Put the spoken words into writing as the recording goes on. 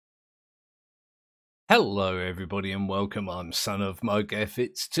Hello everybody and welcome, I'm SonOfmowgef.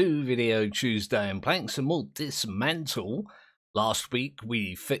 It's 2 Video Tuesday and playing some more Dismantle. Last week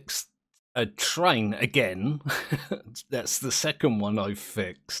we fixed a train again. That's the second one I've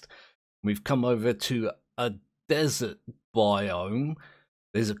fixed. We've come over to a desert biome.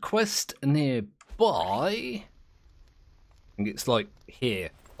 There's a quest nearby. I think it's like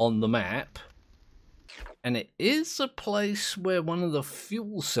here on the map. And it is a place where one of the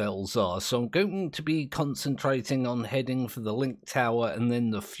fuel cells are, so I'm going to be concentrating on heading for the link tower and then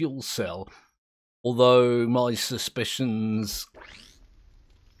the fuel cell. Although my suspicions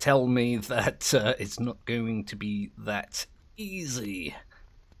tell me that it's not going to be that easy.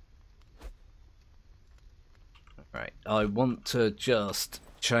 Right, I want to just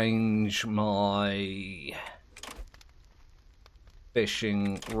change my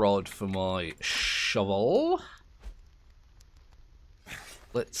fishing rod for my shovel.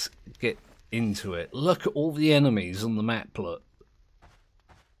 Let's get into it. Look at all the enemies on the map, look.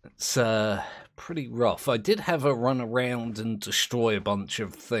 It's pretty rough. I did have a run around and destroy a bunch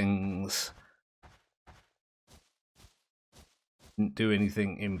of things. Didn't do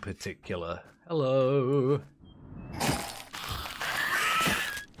anything in particular. Hello.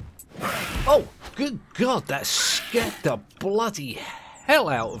 Oh, good God, that scared the bloody hell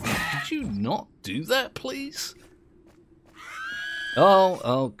out of me. Did you not do that, please?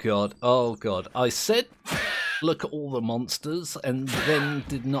 Oh God, oh God. I said, look at all the monsters, and then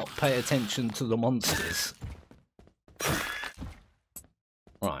did not pay attention to the monsters.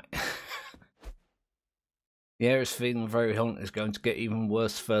 Right. The air is feeling very hot. It's going to get even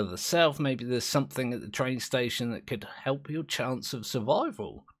worse further south. Maybe there's something at the train station that could help your chance of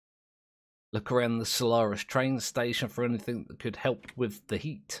survival. Look around the Solaris train station for anything that could help with the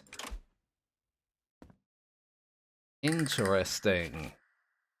heat. Interesting.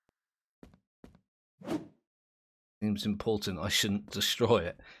 Seems important. I shouldn't destroy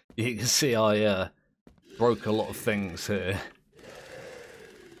it. You can see I broke a lot of things here.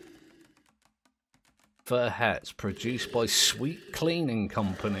 Fur hats produced by Sweet Cleaning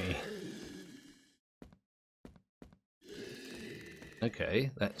Company. Okay,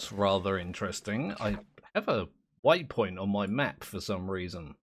 that's rather interesting. I have a waypoint on my map for some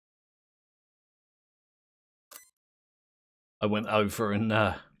reason. I went over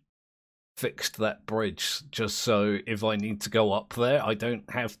and fixed that bridge just so if I need to go up there, I don't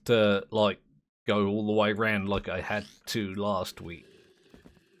have to, like, go all the way around like I had to last week.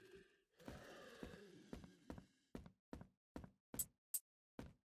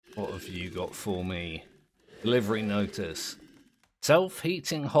 What have you got for me? Delivery notice.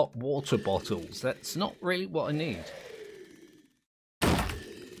 Self-heating hot water bottles. That's not really what I need.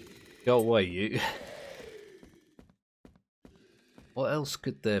 Go away, you. What else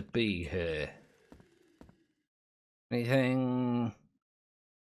could there be here? Anything?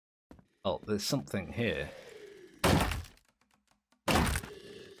 Oh, there's something here.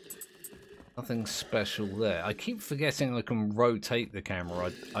 Nothing special there. I keep forgetting I can rotate the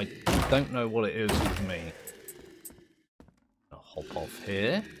camera. I don't know what it is with me. Hop off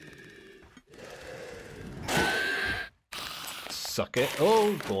here. Suck it.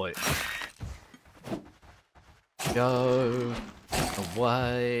 Oh boy. Go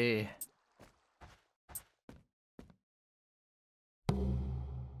away.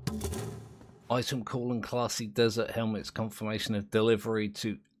 Item cool and classy desert helmets, confirmation of delivery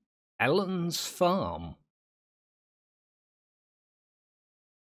to Alan's farm.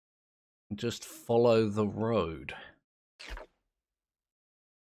 Just follow the road.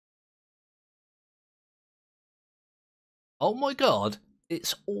 Oh my God,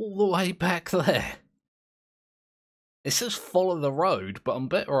 it's all the way back there. It says follow the road, but I'm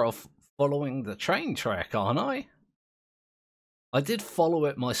better off following the train track, aren't I? I did follow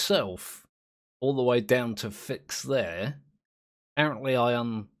it myself, all the way down to fix there. Apparently I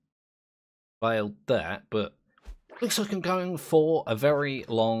unveiled that, but looks like I'm going for a very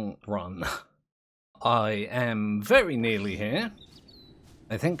long run. I am very nearly here.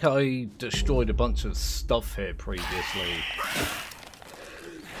 I think I destroyed a bunch of stuff here previously.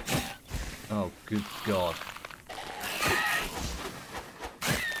 Oh, good God.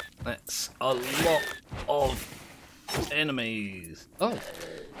 That's a lot of enemies. Oh,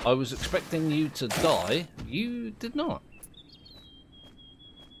 I was expecting you to die. You did not.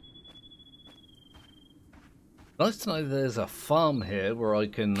 Nice to know there's a farm here where I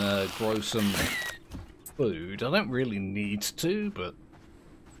can grow some food. I don't really need to, but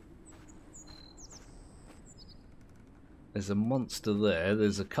there's a monster there.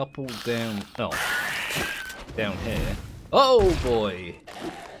 There's a couple down... Oh. Down here. Oh, boy!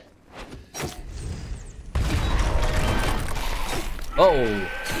 Oh,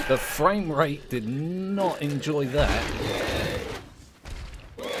 the frame rate did not enjoy that.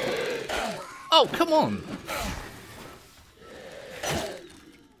 Oh, come on.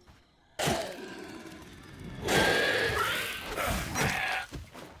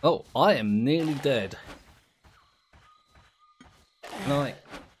 Oh, I am nearly dead. Night.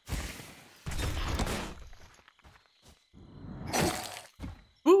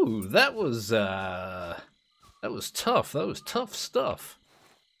 Ooh, that was tough. That was tough stuff.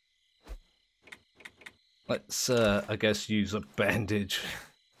 Let's I guess use a bandage.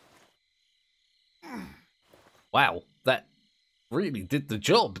 Wow, that really did the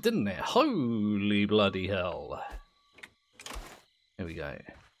job, didn't it? Holy bloody hell. Here we go.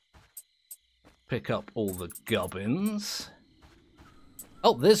 Pick up all the gubbins.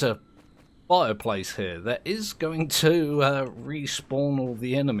 Oh, there's a fireplace here. That is going to respawn all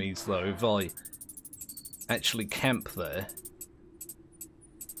the enemies, though, if I actually camp there.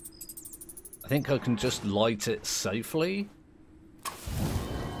 I think I can just light it safely.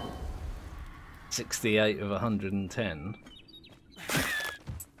 68 of 110.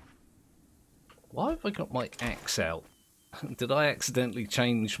 Why have I got my axe out? Did I accidentally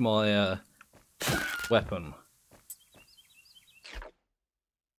change my weapon?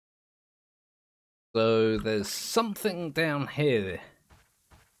 So there's something down here.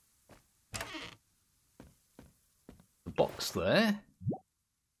 The box there.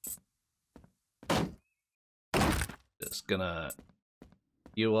 Just gonna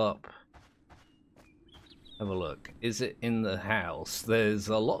you up. Have a look. Is it in the house? There's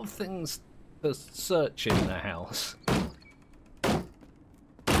a lot of things to search in the house.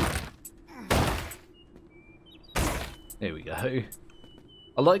 There we go.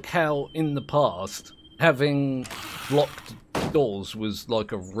 I like how in the past having locked doors was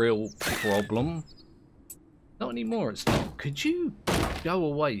like a real problem. Not anymore, it's not. Could you go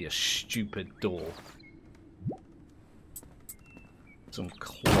away, you stupid door? Some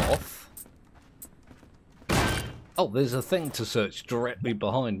cloth. Oh, there's a thing to search directly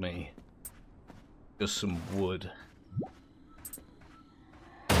behind me. Just some wood.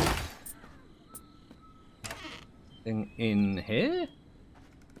 Thing in here?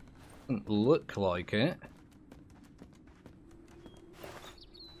 Doesn't look like it.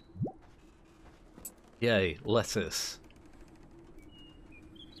 Yay, lettuce.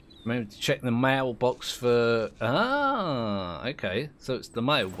 Maybe to check the mailbox for... Ah, okay. So it's the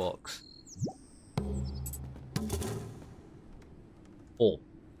mailbox. Oh.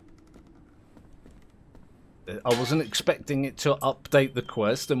 I wasn't expecting it to update the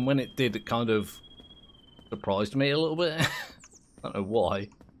quest, and when it did, it kind of surprised me a little bit. I don't know why.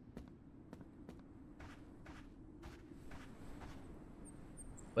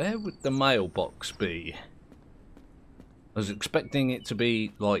 Where would the mailbox be? I was expecting it to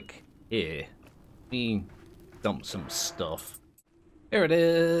be, like, here. Let me dump some stuff. Here it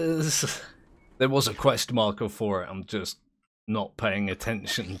is! There was a quest marker for it, I'm just not paying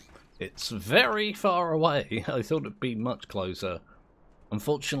attention. It's very far away. I thought it'd be much closer.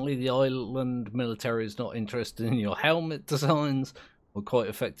 Unfortunately, the island military is not interested in your helmet designs. While quite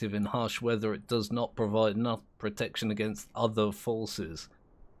effective in harsh weather, it does not provide enough protection against other forces.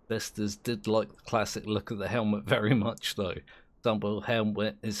 Testers did like the classic look of the helmet very much, though. Sample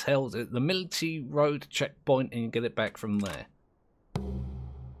helmet is held at the military road checkpoint, and you get it back from there.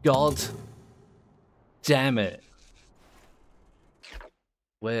 God damn it!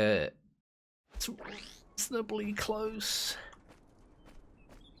 We're reasonably close.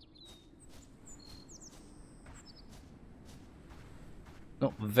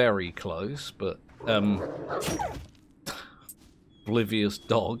 Not very close, but oblivious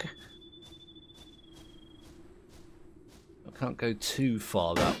dog. I can't go too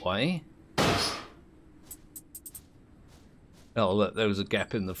far that way. Oh look, there was a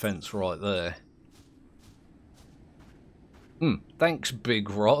gap in the fence right there. Thanks,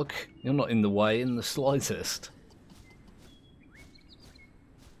 big rock. You're not in the way in the slightest.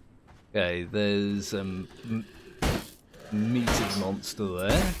 Okay, there's meaty monster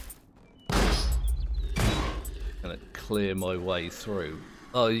there. Gonna clear my way through.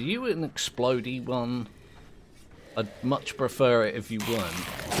 Oh, are you an explodey one? I'd much prefer it if you weren't.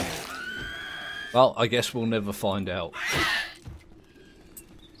 Well, I guess we'll never find out.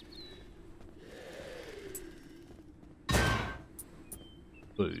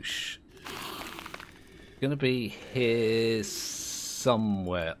 Boosh. Gonna be here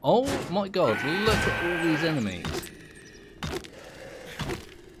somewhere. Oh my god, look at all these enemies.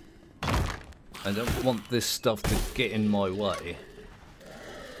 I don't want this stuff to get in my way.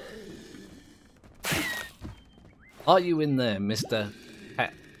 Are you in there, Mr.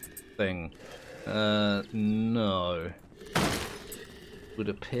 Hat thing? No. Would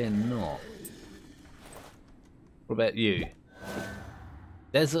appear not. What about you?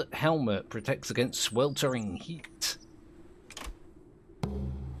 Desert helmet protects against sweltering heat.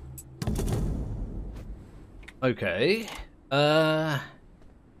 Okay. Can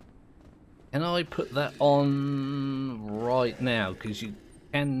I put that on right now? Because you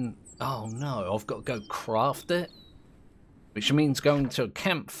can... Oh no, I've got to go craft it. Which means going to a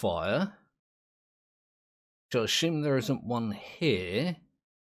campfire. So I assume there isn't one here.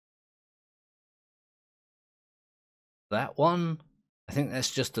 That one? I think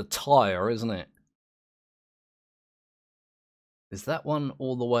that's just a tire, isn't it? Is that one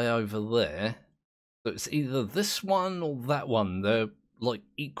all the way over there? So it's either this one or that one. They're like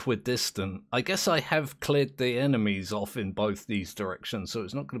equidistant. I guess I have cleared the enemies off in both these directions, so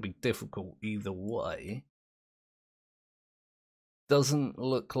it's not going to be difficult either way. Doesn't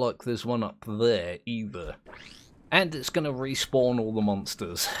look like there's one up there either. And it's going to respawn all the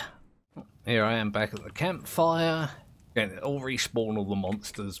monsters. Here I am back at the campfire. And it'll respawn all the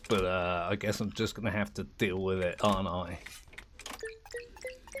monsters, but I guess I'm just going to have to deal with it, aren't I?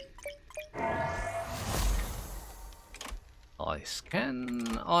 Nice.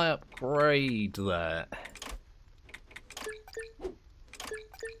 Can I upgrade that?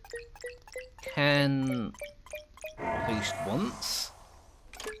 Can at least once?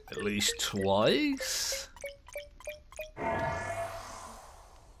 At least twice?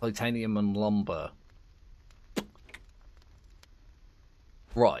 Titanium and lumber.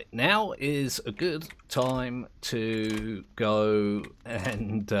 Right, now is a good time to go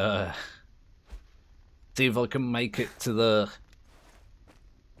and see if I can make it to the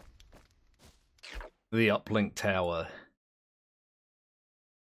uplink tower.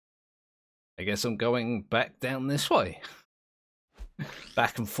 I guess I'm going back down this way.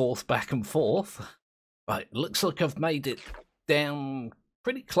 Back and forth, back and forth. Right, looks like I've made it down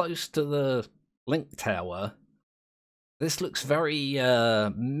pretty close to the link tower. This looks very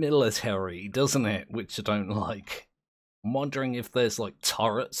military, doesn't it? Which I don't like. I'm wondering if there's like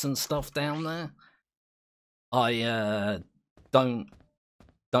turrets and stuff down there. I don't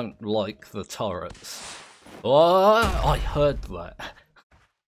like the turrets. Oh, I heard that.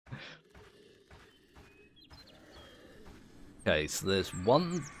 Okay, so there's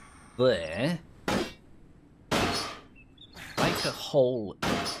one there. Make a hole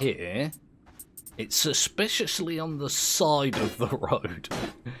here. It's suspiciously on the side of the road.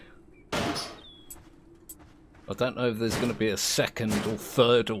 I don't know if there's going to be a second or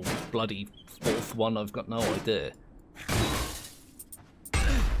third or bloody fourth one. I've got no idea.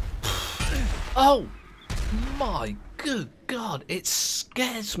 Oh! My good God, it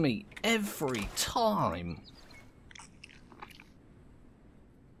scares me every time.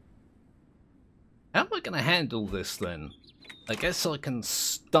 How am I going to handle this then? I guess I can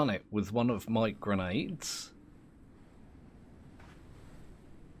stun it with one of my grenades.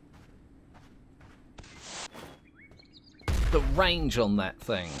 The range on that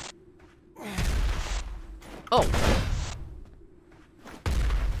thing. Oh!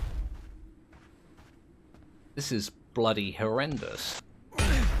 This is bloody horrendous.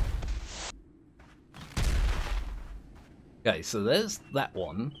 Okay, so there's that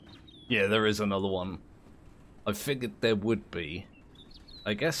one. Yeah, there is another one. I figured there would be.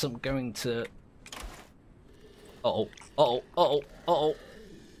 I guess I'm going to... Uh-oh, uh-oh, uh-oh, uh-oh.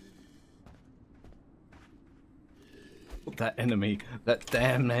 That enemy, that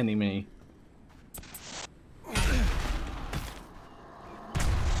damn enemy.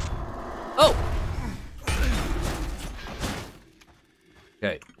 Oh!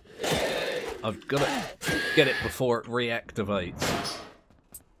 Okay. I've got to get it before it reactivates.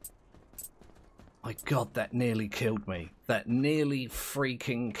 My God, that nearly killed me. That nearly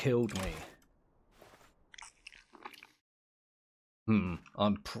freaking killed me.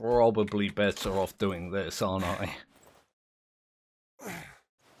 I'm probably better off doing this, aren't I?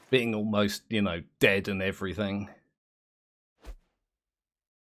 Being almost, you know, dead and everything.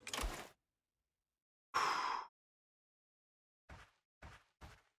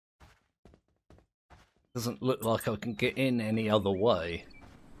 Doesn't look like I can get in any other way.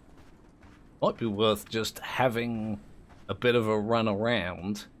 Might be worth just having a bit of a run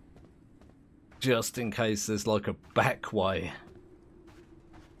around, just in case there's like a back way.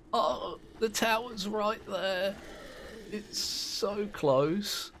 Oh, the tower's right there. It's so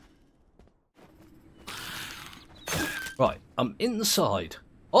close. Right, I'm inside.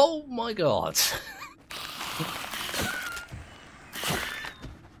 Oh my God.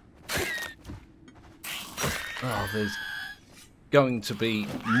 Oh, there's going to be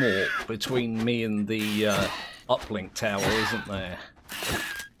more between me and the uplink tower, isn't there?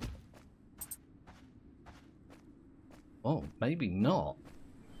 Oh, maybe not.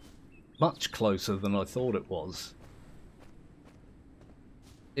 Much closer than I thought it was.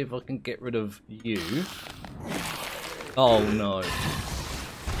 See if I can get rid of you. Oh no.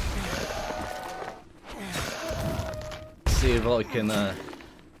 See if I can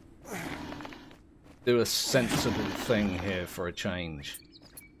do a sensible thing here for a change.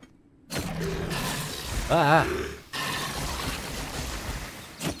 Ah!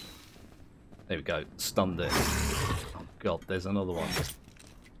 There we go, stunned it. Oh god, there's another one.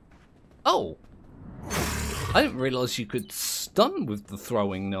 Oh! I didn't realise you could stun with the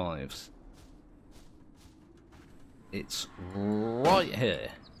throwing knives. It's right here.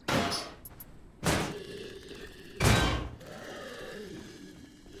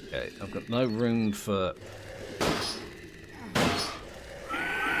 Okay, I've got no room for...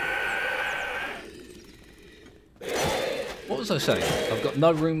 What was I saying? I've got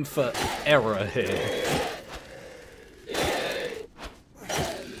no room for error here.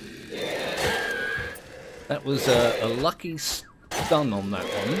 That was a lucky stun on that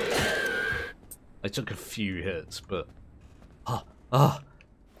one. I took a few hits, but...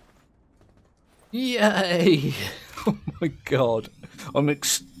 Yay! Oh my god. I'm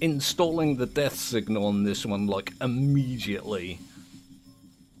installing the death signal on this one, like, immediately.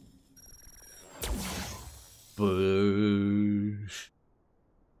 Boosh.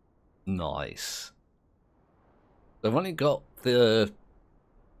 Nice. I've only got the...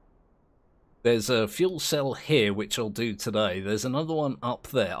 There's a fuel cell here, which I'll do today. There's another one up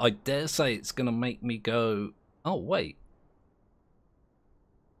there. I dare say it's going to make me go... Oh, wait.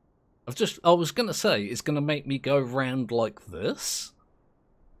 I was going to say, it's going to make me go round like this.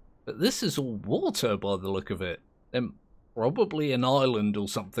 But this is all water by the look of it. There's probably an island or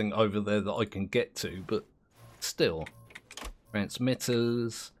something over there that I can get to, but still.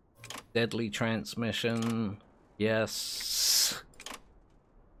 Transmitters. Deadly transmission. Yes.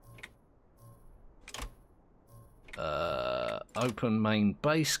 Open main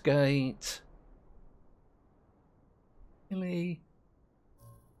base gate. Really?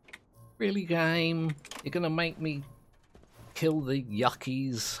 Really, game? You're gonna make me kill the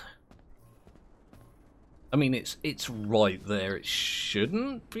yuckies? I mean, it's right there. It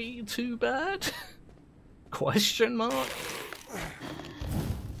shouldn't be too bad. Question mark?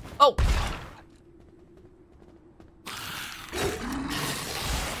 Oh!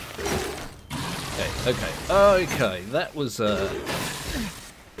 Okay, that was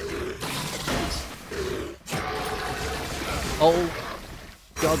Oh,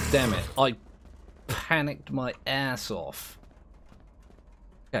 god damn it, I panicked my ass off.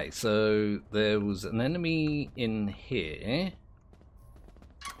 Okay, so there was an enemy in here.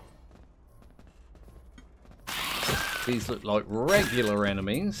 These look like regular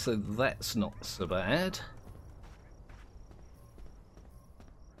enemies, so that's not so bad.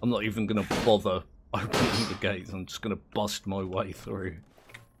 I'm not even going to bother opening the gates, I'm just going to bust my way through.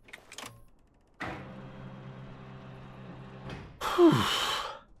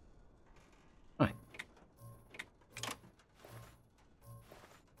 Right.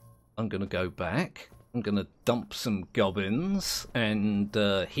 I'm going to go back. I'm going to dump some goblins and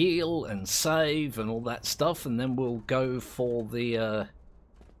heal and save and all that stuff, and then we'll go for the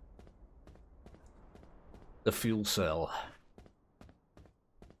fuel cell.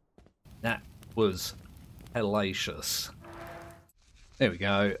 That was hellacious. There we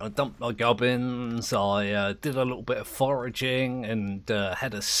go. I dumped my goblins, I did a little bit of foraging and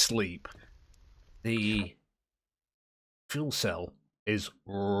had a sleep. The fuel cell is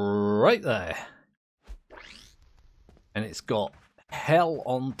right there. And it's got hell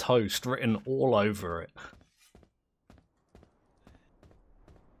on toast written all over it.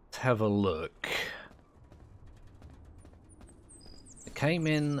 Let's have a look. It came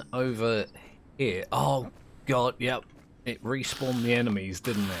in over here. Oh god, yep. It respawned the enemies,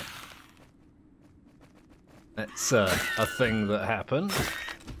 didn't it? That's a thing that happened.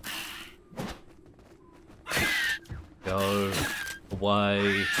 Go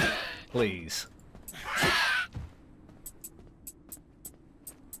away, please.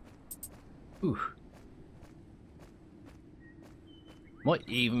 Ooh. Might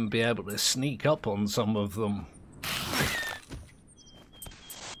even be able to sneak up on some of them.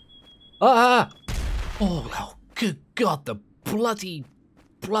 Ah! Oh, good God, the bloody.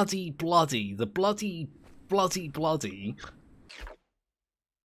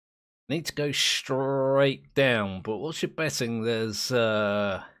 Need to go straight down, but what's your betting? There's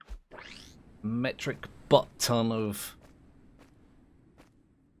metric butt ton of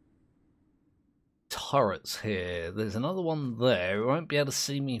turrets here. There's another one there. It won't be able to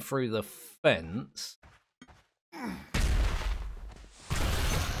see me through the fence.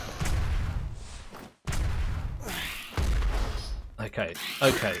 Okay,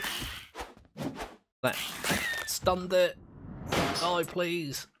 okay. That stunned it. Die,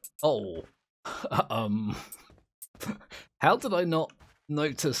 please. Oh. How did I not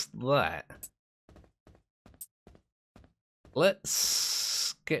notice that?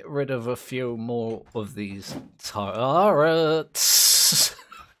 Let's get rid of a few more of these turrets.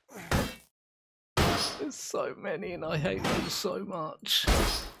 There's so many and I hate them so much.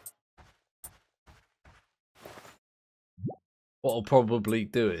 What I'll probably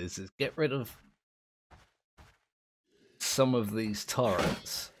do is get rid of some of these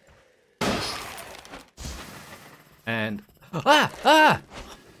turrets. And... Ah!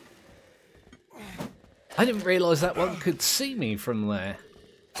 I didn't realise that one could see me from there.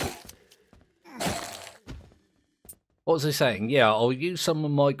 What was I saying? Yeah, I'll use some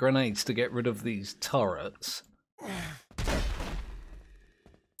of my grenades to get rid of these turrets.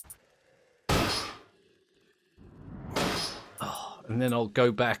 And then I'll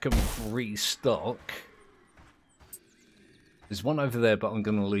go back and restock. There's one over there, but I'm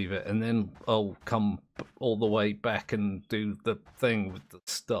going to leave it. And then I'll come all the way back and do the thing with the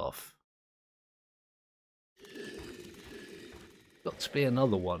stuff. Got to be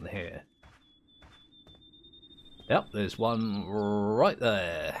another one here. Yep, there's one right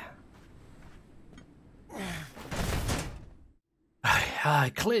there.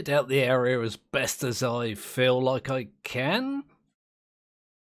 I cleared out the area as best as I feel like I can.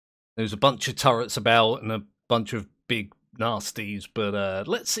 There's a bunch of turrets about and a bunch of big nasties, but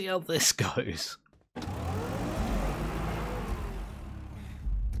let's see how this goes.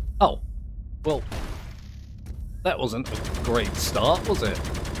 Oh, well, that wasn't a great start, was it?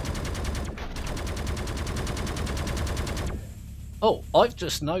 Oh, I've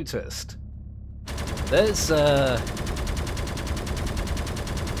just noticed. There's no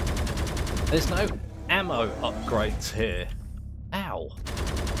ammo upgrades here. Ow.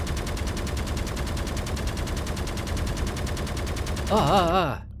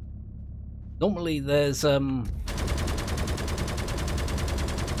 Normally there's oh my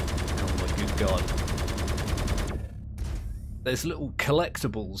good god. There's little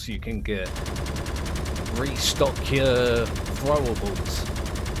collectibles you can get. Restock your throwables.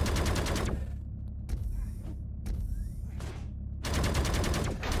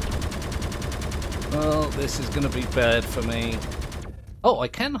 Well, this is going to be bad for me. Oh, I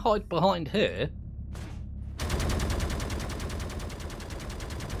can hide behind here.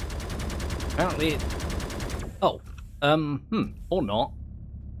 Apparently it... Oh, or not.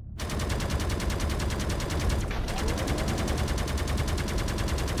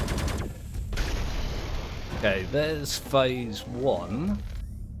 Okay, there's phase 1.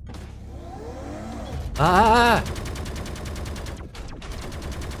 Ah!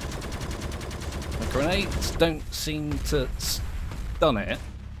 The grenades don't seem to stun it.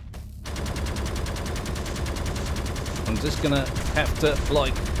 I'm just gonna have to,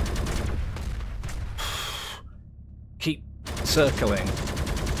 like, keep circling.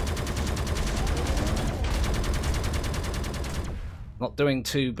 Not doing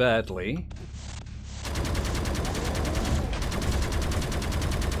too badly.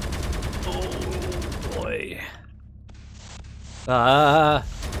 Oh boy.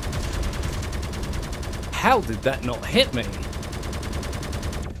 How did that not hit me?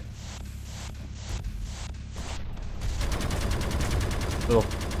 Oh,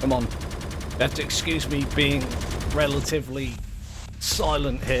 come on. You have to excuse me being relatively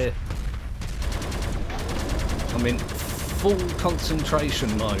silent here. I'm in full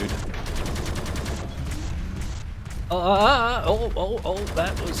concentration mode. Oh,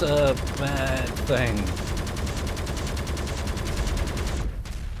 that was a bad thing.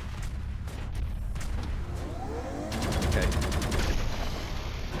 Okay.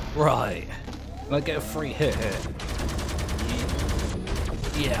 Right. Can I get a free hit here?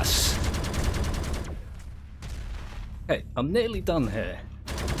 Yes. Okay, I'm nearly done here.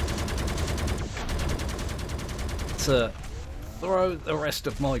 To throw the rest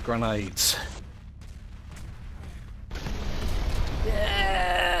of my grenades.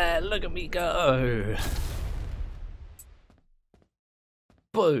 Yeah, look at me go.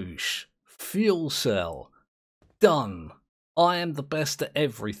 Boosh. Fuel cell. Done. I am the best at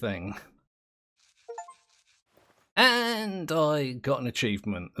everything. And I got an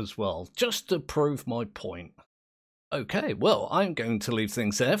achievement as well, just to prove my point. Okay, well, I'm going to leave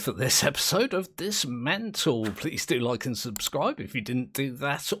things there for this episode of Dysmantle. Please do like and subscribe if you didn't do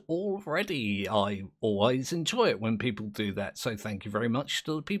that already. I always enjoy it when people do that, so thank you very much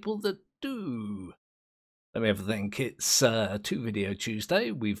to the people that do. Let me have a think. It's 2 Video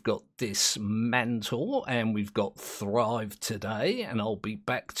Tuesday. We've got Dysmantle and we've got Thrive today, and I'll be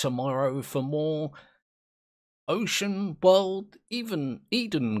back tomorrow for more Ocean World, even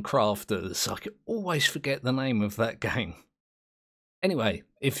Eden Crafters. I can always forget the name of that game. Anyway,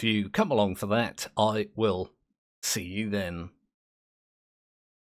 if you come along for that, I will see you then.